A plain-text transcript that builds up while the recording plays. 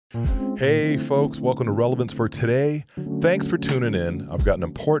Hey folks, welcome to Relevance for Today. Thanks for tuning in. I've got an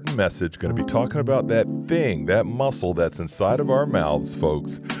important message. Going to be talking about that thing, that muscle that's inside of our mouths,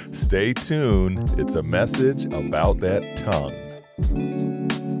 folks. Stay tuned. It's a message about that tongue.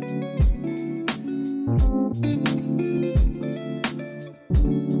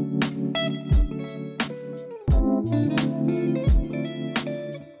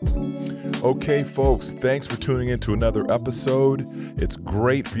 Okay, folks, thanks for tuning in to another episode. It's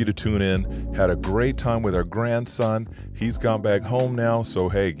great for you to tune in. Had a great time with our grandson. He's gone back home now, so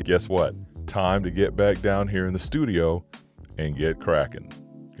hey, guess what? Time to get back down here in the studio and get cracking.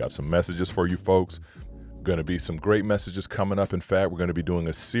 Got some messages for you folks. Going to be some great messages coming up. In fact, we're going to be doing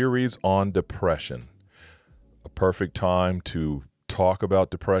a series on depression. A perfect time to talk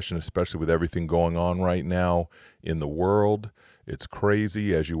about depression, especially with everything going on right now in the world. It's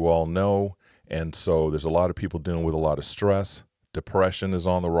crazy, as you all know, and so there's a lot of people dealing with a lot of stress. Depression is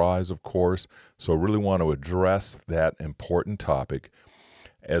on the rise, of course, so I really want to address that important topic,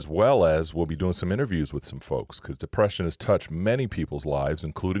 as well as we'll be doing some interviews with some folks, because depression has touched many people's lives,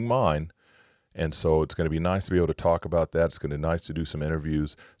 including mine, and so it's going to be nice to be able to talk about that. It's going to be nice to do some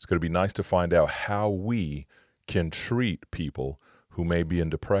interviews. It's going to be nice to find out how we can treat people who may be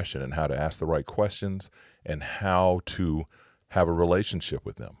in depression and how to ask the right questions and how to have a relationship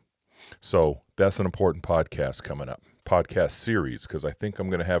with them. So that's an important podcast coming up, podcast series, because I think I'm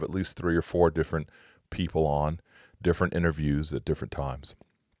going to have at least 3 or 4 different people on, different interviews at different times.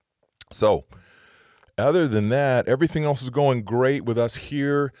 So other than that, everything else is going great with us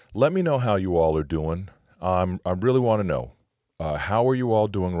here. Let me know how you all are doing. I really want to know, how are you all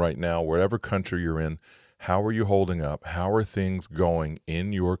doing right now, wherever country you're in? How are you holding up? How are things going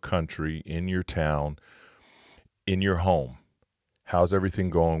in your country, in your town, in your home? How's everything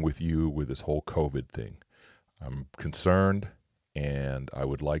going with you with this whole COVID thing? I'm concerned and I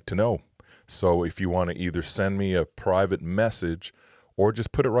would like to know. So if you want to either send me a private message or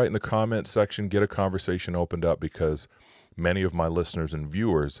just put it right in the comment section, get a conversation opened up, because many of my listeners and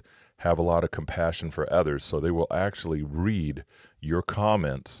viewers have a lot of compassion for others. So they will actually read your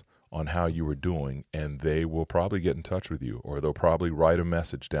comments on how you were doing, and they will probably get in touch with you, or they'll probably write a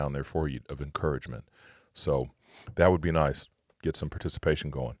message down there for you of encouragement. So that would be nice. Get some participation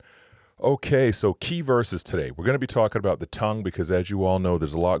going. Okay, so key verses today. We're going to be talking about the tongue because, as you all know,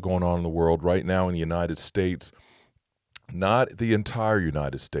 there's a lot going on in the world right now in the United States. Not the entire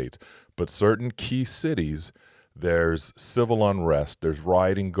United States, but certain key cities. There's civil unrest. There's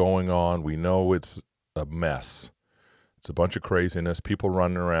rioting going on. We know it's a mess. It's a bunch of craziness, people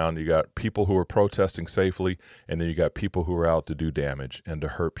running around. You got people who are protesting safely, and then you got people who are out to do damage and to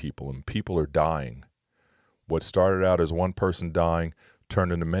hurt people, and people are dying. What started out as one person dying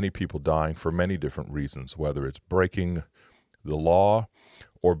turned into many people dying for many different reasons, whether it's breaking the law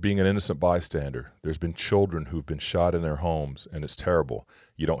or being an innocent bystander. There's been children who've been shot in their homes, and it's terrible.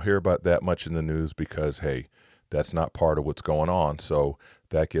 You don't hear about that much in the news because, hey, that's not part of what's going on, so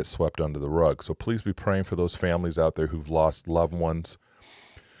that gets swept under the rug. So please be praying for those families out there who've lost loved ones.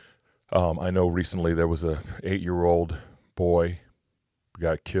 I know recently there was a 8-year-old boy who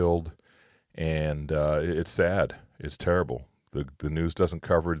got killed. And it's sad. It's terrible. The news doesn't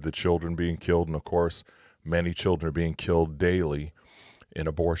cover the children being killed. And, of course, many children are being killed daily in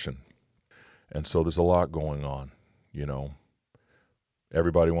abortion. And so there's a lot going on, you know.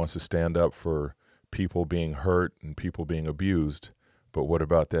 Everybody wants to stand up for people being hurt and people being abused. But what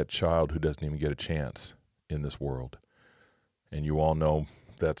about that child who doesn't even get a chance in this world? And you all know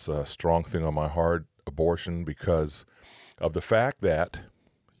that's a strong thing on my heart, abortion, because of the fact that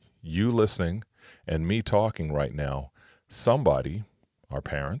you listening and me talking right now, somebody, our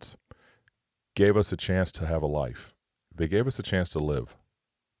parents, gave us a chance to have a life. They gave us a chance to live.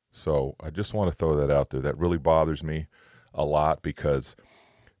 So I just want to throw that out there. That really bothers me a lot because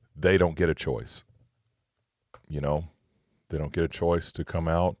they don't get a choice. You know, they don't get a choice to come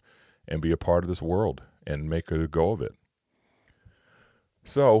out and be a part of this world and make a go of it.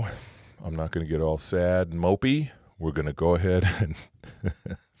 So I'm not going to get all sad and mopey. We're going to go ahead and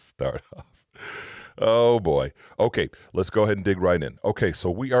start off. Oh, boy. Okay, let's go ahead and dig right in. Okay, so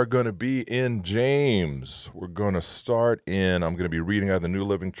we are going to be in James. We're going to start in, I'm going to be reading out of the New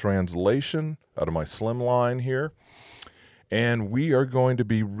Living Translation, out of my slimline here. And we are going to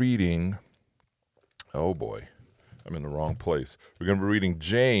be reading, oh, boy, I'm in the wrong place. We're going to be reading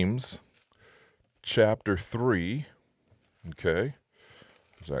James chapter 3. Okay,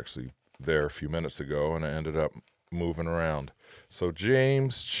 I was actually there a few minutes ago, and I ended up moving around. So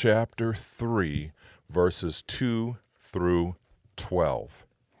James chapter 3, verses 2 through 12.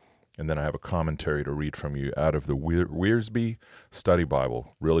 And then I have a commentary to read from you out of the Wiersbe Study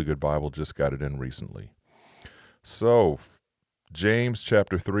Bible. Really good Bible, just got it in recently. So, James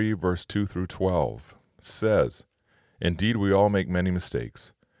chapter 3, verse 2 through 12 says, "Indeed, we all make many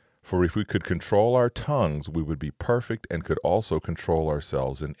mistakes. For if we could control our tongues, we would be perfect and could also control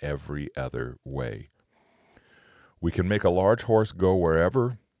ourselves in every other way. We can make a large horse go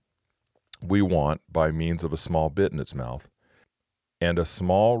wherever we want by means of a small bit in its mouth, and a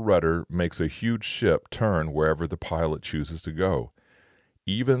small rudder makes a huge ship turn wherever the pilot chooses to go,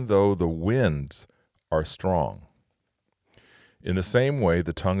 even though the winds are strong. In the same way,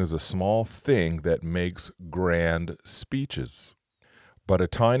 the tongue is a small thing that makes grand speeches. But a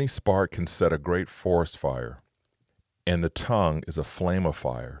tiny spark can set a great forest fire, and the tongue is a flame of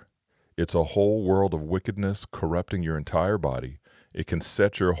fire. It's a whole world of wickedness corrupting your entire body. It can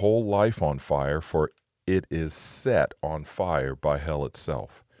set your whole life on fire, for it is set on fire by hell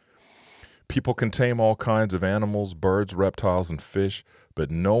itself. People can tame all kinds of animals, birds, reptiles, and fish,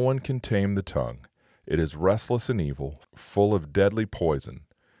 but no one can tame the tongue. It is restless and evil, full of deadly poison.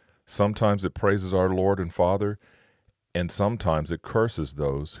 Sometimes it praises our Lord and Father, and sometimes it curses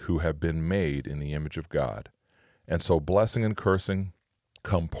those who have been made in the image of God. And so blessing and cursing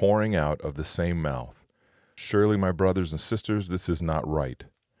come pouring out of the same mouth. Surely, my brothers and sisters, this is not right.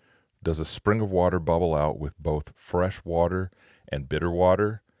 Does a spring of water bubble out with both fresh water and bitter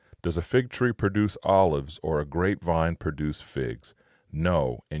water? Does a fig tree produce olives or a grapevine produce figs?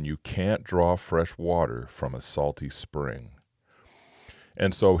 No, and you can't draw fresh water from a salty spring."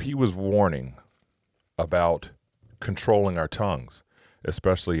 And so he was warning about controlling our tongues,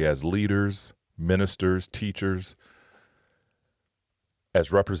 especially as leaders, ministers, teachers,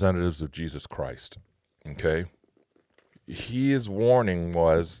 as representatives of Jesus Christ. Okay? His warning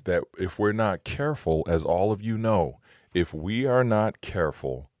was that if we're not careful, as all of you know, if we are not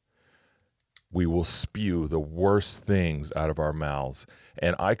careful, we will spew the worst things out of our mouths.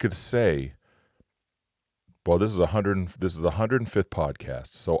 And I could say, well, this is the 105th podcast,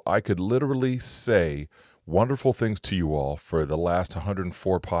 so I could literally say wonderful things to you all for the last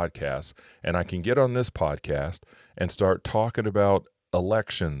 104 podcasts, and I can get on this podcast and start talking about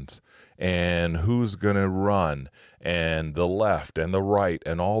elections and who's going to run and the left and the right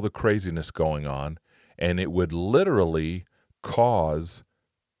and all the craziness going on, and it would literally cause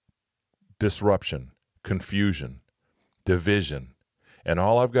disruption, confusion, division. And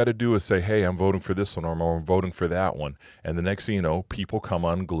all I've got to do is say, hey, I'm voting for this one or I'm voting for that one. And the next thing you know, people come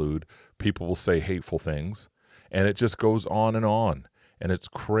unglued. People will say hateful things. And it just goes on. And it's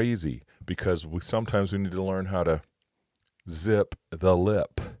crazy because sometimes we need to learn how to zip the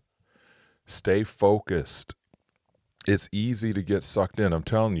lip. Stay focused. It's easy to get sucked in. I'm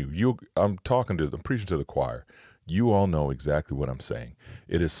telling you, I'm preaching to the choir. You all know exactly what I'm saying.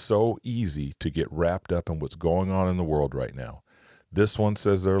 It is so easy to get wrapped up in what's going on in the world right now. This one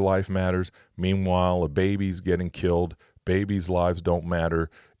says their life matters. Meanwhile, a baby's getting killed. Babies' lives don't matter.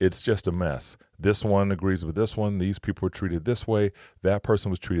 It's just a mess. This one agrees with this one. These people were treated this way. That person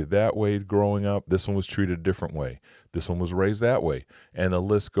was treated that way growing up. This one was treated a different way. This one was raised that way. And the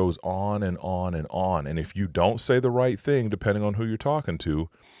list goes on and on and on. And if you don't say the right thing, depending on who you're talking to,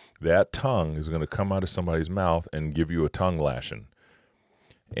 that tongue is going to come out of somebody's mouth and give you a tongue lashing.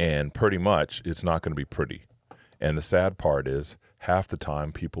 And pretty much, it's not going to be pretty. And the sad part is, half the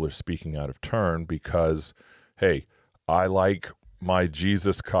time people are speaking out of turn because, hey, I like my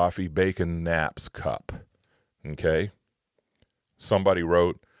Jesus coffee bacon naps cup. Okay? Somebody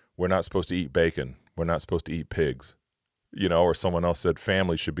wrote, we're not supposed to eat bacon. We're not supposed to eat pigs. Or someone else said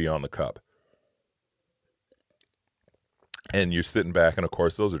family should be on the cup. And you're sitting back, and of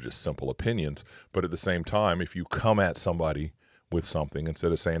course, those are just simple opinions. But at the same time, if you come at somebody with something,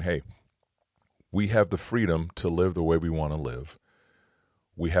 instead of saying, hey, we have the freedom to live the way we want to live.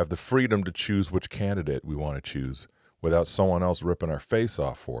 We have the freedom to choose which candidate we want to choose without someone else ripping our face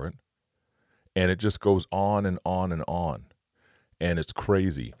off for it. And it just goes on and on and on. And it's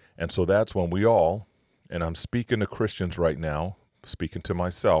crazy. And so that's when we all, and I'm speaking to Christians right now, speaking to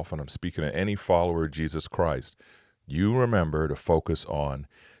myself, and I'm speaking to any follower of Jesus Christ, you remember to focus on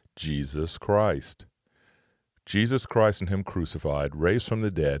Jesus Christ. Jesus Christ and him crucified, raised from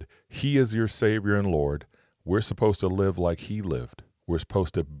the dead. He is your Savior and Lord. We're supposed to live like he lived. We're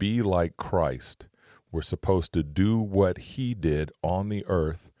supposed to be like Christ. We're supposed to do what he did on the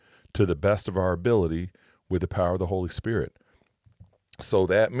earth to the best of our ability with the power of the Holy Spirit. So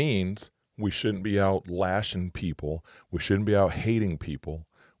that means we shouldn't be out lashing people. We shouldn't be out hating people.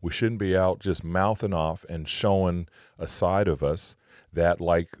 We shouldn't be out just mouthing off and showing a side of us that,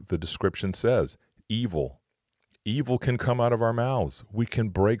 like the description says, evil. Evil can come out of our mouths. We can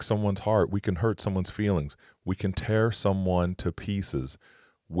break someone's heart. We can hurt someone's feelings. We can tear someone to pieces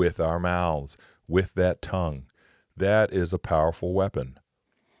with our mouths, with that tongue. That is a powerful weapon.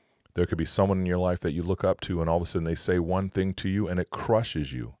 There could be someone in your life that you look up to, and all of a sudden they say one thing to you and it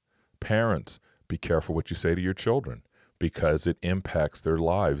crushes you. Parents, be careful what you say to your children, because it impacts their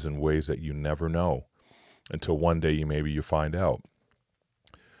lives in ways that you never know until one day maybe you find out.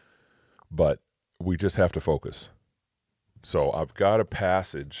 But we just have to focus. So I've got a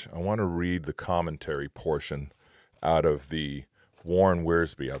passage. I want to read the commentary portion out of the Warren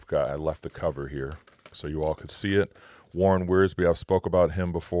Wiersbe. I left the cover here so you all could see it. Warren Wiersbe, I've spoke about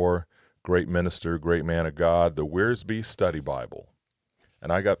him before. Great minister, great man of God. The Wiersbe Study Bible.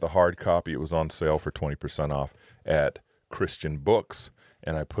 And I got the hard copy. It was on sale for 20% off at Christian Books,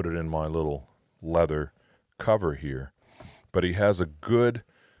 and I put it in my little leather cover here. But he has a good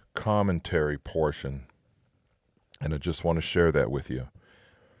commentary portion, and I just want to share that with you.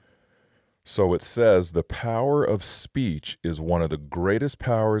 So it says, the power of speech is one of the greatest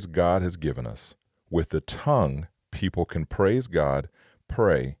powers God has given us. With the tongue, people can praise God,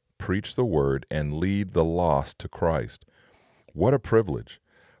 pray, preach the word, and lead the lost to Christ. What a privilege.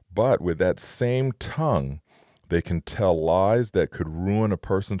 But with that same tongue, they can tell lies that could ruin a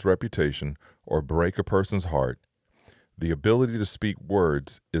person's reputation or break a person's heart. The ability to speak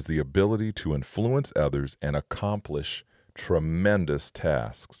words is the ability to influence others and accomplish tremendous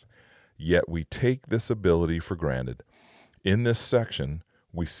tasks. Yet we take this ability for granted. In this section,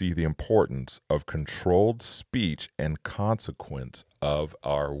 we see the importance of controlled speech and consequence of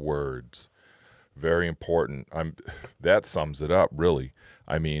our words. Very important. That sums it up, really.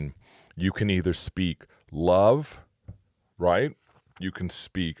 I mean, you can either speak love, right? You can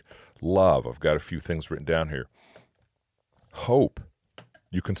speak love. I've got a few things written down here. Hope.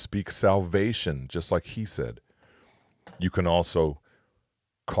 You can speak salvation, just like he said. You can also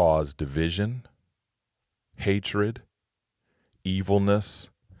cause division, hatred, evilness,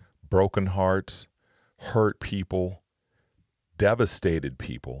 broken hearts, hurt people, devastated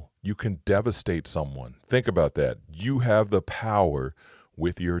people. You can devastate someone. Think about that. You have the power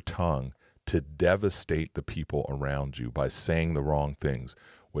with your tongue to devastate the people around you by saying the wrong things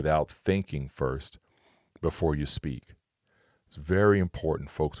without thinking first before you speak. It's very important,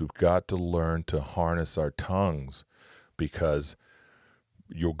 folks. We've got to learn to harness our tongues, because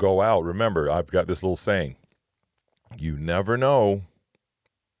you'll go out. Remember, I've got this little saying. You never know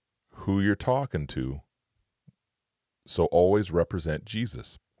who you're talking to, so always represent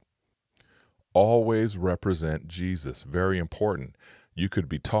Jesus. Always represent Jesus. Very important. You could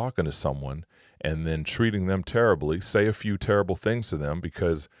be talking to someone and then treating them terribly, say a few terrible things to them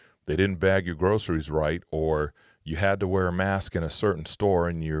because they didn't bag your groceries right, or you had to wear a mask in a certain store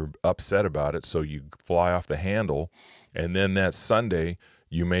and you're upset about it, so you fly off the handle. And then that Sunday,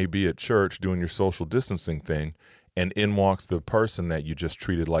 you may be at church doing your social distancing thing, and in walks the person that you just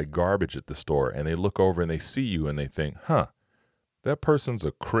treated like garbage at the store. And they look over and they see you and they think, that person's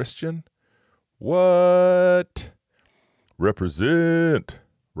a Christian? What? Represent,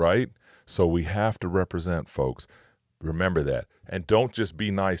 right? So we have to represent, folks. Remember that. And don't just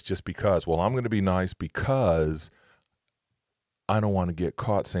be nice just because. Well, I'm going to be nice because I don't want to get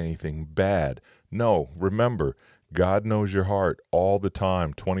caught saying anything bad. No, remember, God knows your heart all the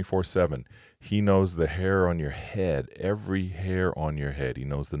time, 24/7. He knows the hair on your head, every hair on your head. He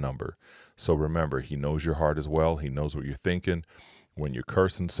knows the number. So remember, he knows your heart as well. He knows what you're thinking. When you're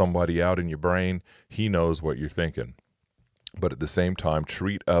cursing somebody out in your brain, he knows what you're thinking. But at the same time,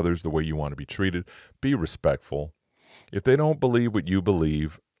 treat others the way you want to be treated. Be respectful. If they don't believe what you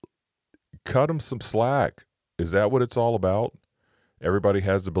believe, cut them some slack. Is that what it's all about? Everybody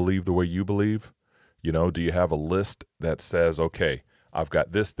has to believe the way you believe? You know, do you have a list that says, okay, I've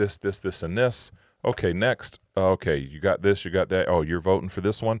got this, and this. Okay, next. Okay, you got this, you got that. Oh, you're voting for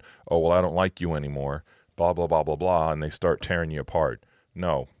this one? Oh, well, I don't like you anymore. Blah, blah, blah, blah, blah. And they start tearing you apart.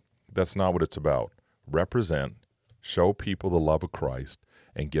 No, that's not what it's about. Represent, show people the love of Christ,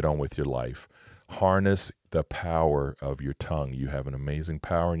 and get on with your life. Harness the power of your tongue. You have an amazing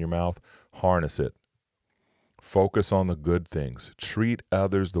power in your mouth. Harness it. Focus on the good things. Treat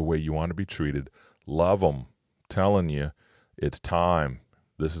others the way you want to be treated. Love them. Telling you, it's time.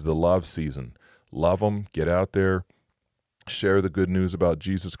 This is the love season. Love them. Get out there. Share the good news about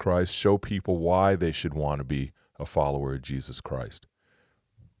Jesus Christ. Show people why they should want to be a follower of Jesus Christ.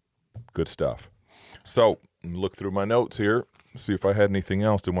 Good stuff. So, look through my notes here. See if I had anything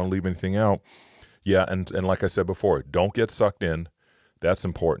else. Didn't want to leave anything out. Yeah, and like I said before, don't get sucked in. That's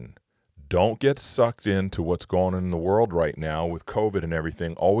important. Don't get sucked into what's going on in the world right now with COVID and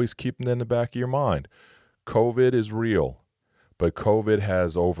everything. Always keep it in the back of your mind. COVID is real, but COVID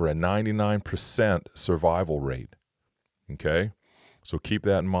has over a 99% survival rate. Okay? So keep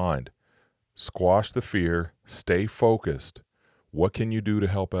that in mind. Squash the fear. Stay focused. What can you do to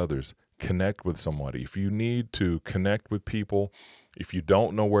help others? Connect with somebody. If you need to connect with people, if you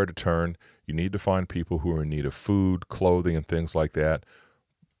don't know where to turn, you need to find people who are in need of food, clothing, and things like that.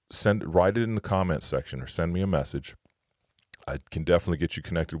 Write it in the comments section or send me a message. I can definitely get you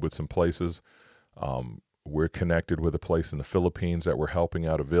connected with some places. We're connected with a place in the Philippines that we're helping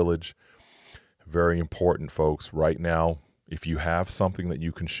out a village. Very important, folks. Right now, if you have something that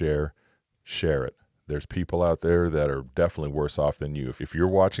you can share, share it. There's people out there that are definitely worse off than you. If you're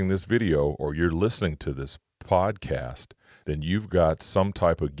watching this video or you're listening to this podcast, then you've got some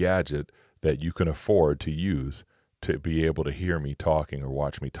type of gadget that you can afford to use to be able to hear me talking or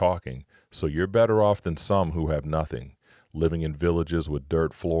watch me talking. So you're better off than some who have nothing, living in villages with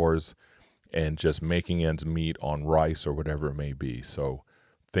dirt floors and just making ends meet on rice or whatever it may be. So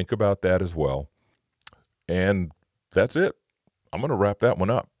think about that as well. And that's it. I'm going to wrap that one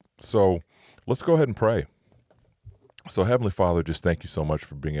up. So let's go ahead and pray. So Heavenly Father, just thank you so much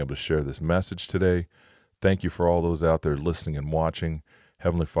for being able to share this message today. Thank you for all those out there listening and watching.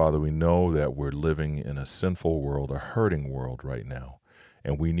 Heavenly Father, we know that we're living in a sinful world, a hurting world right now,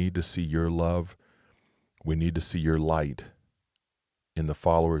 and we need to see your love. We need to see your light in the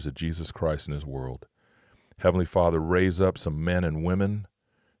followers of Jesus Christ in his world. Heavenly Father, raise up some men and women,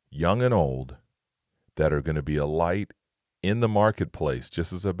 young and old, that are going to be a light in the marketplace,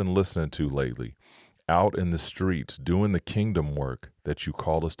 just as I've been listening to lately, out in the streets, doing the kingdom work that you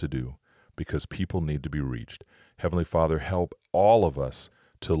called us to do, because people need to be reached. Heavenly Father, help all of us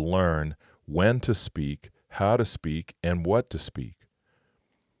to learn when to speak, how to speak, and what to speak,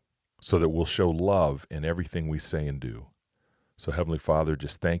 so that we'll show love in everything we say and do. So Heavenly Father,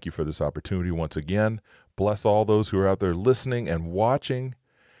 just thank you for this opportunity once again. Bless all those who are out there listening and watching.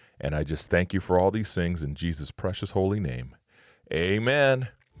 And I just thank you for all these things in Jesus' precious holy name. Amen.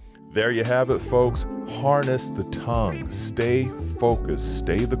 There you have it, folks. Harness the tongue. Stay focused.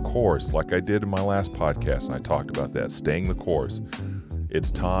 Stay the course, like I did in my last podcast, and I talked about that, staying the course. It's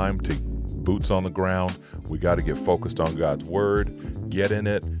time to boots on the ground. We got to get focused on God's word. Get in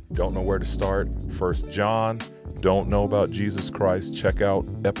it. Don't know where to start. 1 John. Don't know about Jesus Christ. Check out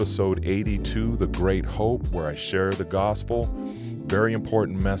episode 82, The Great Hope, where I share the gospel. Very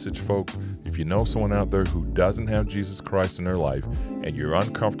important message, folks. If you know someone out there who doesn't have Jesus Christ in their life and you're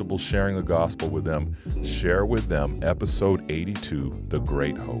uncomfortable sharing the gospel with them, share with them episode 82, The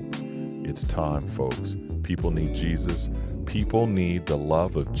Great Hope. It's time, folks. People need Jesus. People need the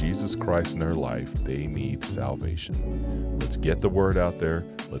love of Jesus Christ in their life. They need salvation. Let's get the word out there.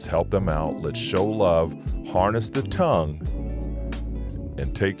 Let's help them out. Let's show love. Harness the tongue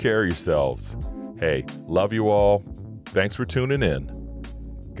and take care of yourselves. Hey, love you all. Thanks for tuning in.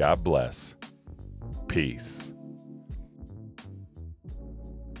 God bless. Peace.